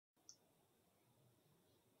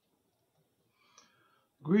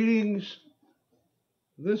Greetings.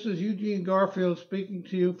 This is Eugene Garfield speaking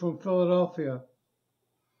to you from Philadelphia.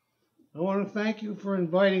 I want to thank you for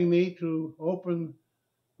inviting me to open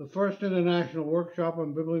the first international workshop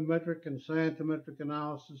on bibliometric and scientometric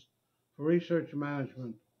analysis for research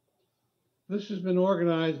management. This has been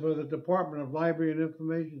organized by the Department of Library and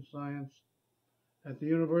Information Science at the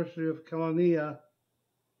University of Kelaniya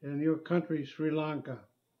in your country, Sri Lanka.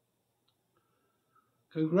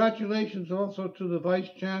 Congratulations also to the Vice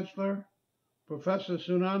Chancellor, Professor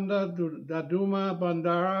Sunanda Daduma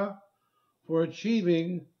Bandara, for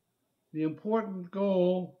achieving the important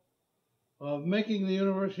goal of making the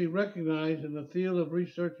university recognized in the field of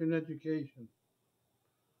research and education.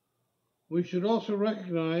 We should also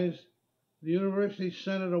recognize the University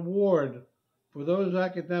Senate Award for those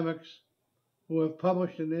academics who have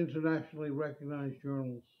published in internationally recognized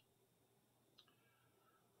journals.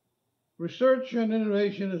 Research and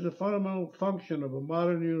innovation is a fundamental function of a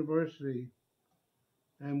modern university,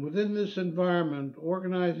 and within this environment,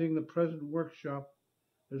 organizing the present workshop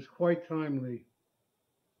is quite timely.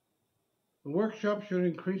 The workshop should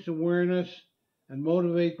increase awareness and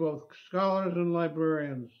motivate both scholars and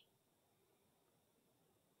librarians.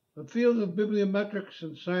 The fields of bibliometrics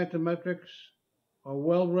and scientometrics are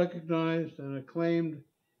well recognized and acclaimed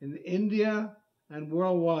in India and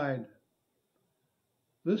worldwide.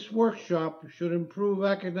 This workshop should improve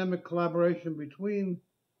academic collaboration between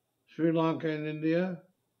Sri Lanka and India.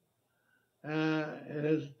 It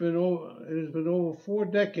has been over 4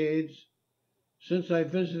 decades since I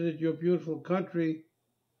visited your beautiful country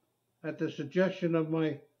at the suggestion of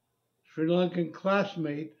my Sri Lankan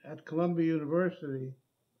classmate at Columbia University,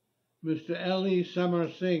 Mr. L.E.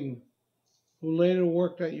 Samar Singh, who later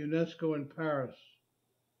worked at UNESCO in Paris.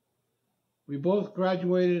 We both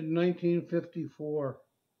graduated in 1954,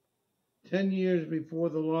 10 years before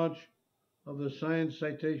the launch of the Science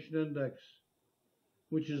Citation Index,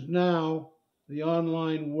 which is now the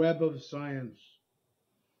online web of science.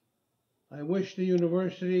 I wish the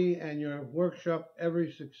university and your workshop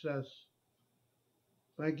every success.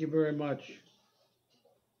 Thank you very much.